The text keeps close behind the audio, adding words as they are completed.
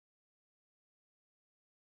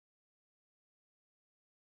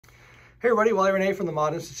Hey everybody, Wally Renee from the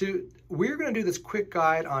Mod Institute. We're going to do this quick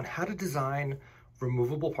guide on how to design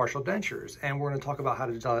removable partial dentures, and we're going to talk about how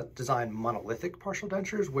to design monolithic partial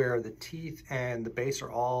dentures where the teeth and the base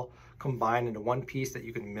are all combined into one piece that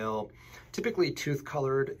you can mill, typically tooth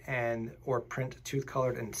colored or print tooth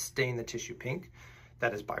colored and stain the tissue pink.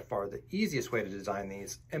 That is by far the easiest way to design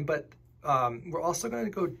these. But we're also going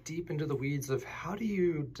to go deep into the weeds of how do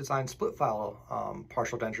you design split file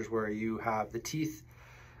partial dentures where you have the teeth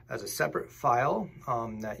as a separate file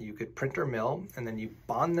that you could print or mill, and then you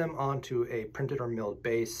bond them onto a printed or milled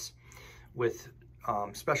base with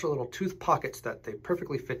special little tooth pockets that they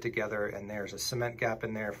perfectly fit together, and there's a cement gap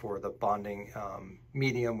in there for the bonding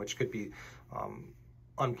medium, which could be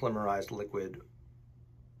unpolymerized liquid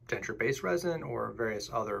denture base resin or various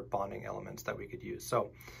other bonding elements that we could use.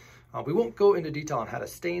 So we won't go into detail on how to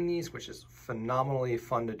stain these, which is phenomenally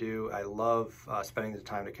fun to do. I love spending the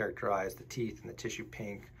time to characterize the teeth and the tissue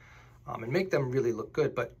pink and make them really look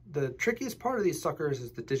good. But the trickiest part of these suckers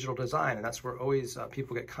is the digital design, and that's where always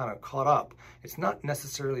people get kind of caught up. It's not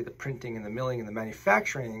necessarily the printing and the milling and the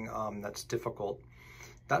manufacturing that's difficult.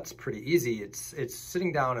 That's pretty easy. It's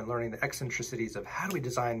sitting down and learning the eccentricities of how do we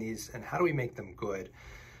design these and how do we make them good.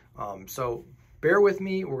 So bear with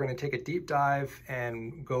me, we're going to take a deep dive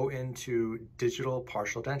and go into digital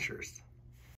partial dentures.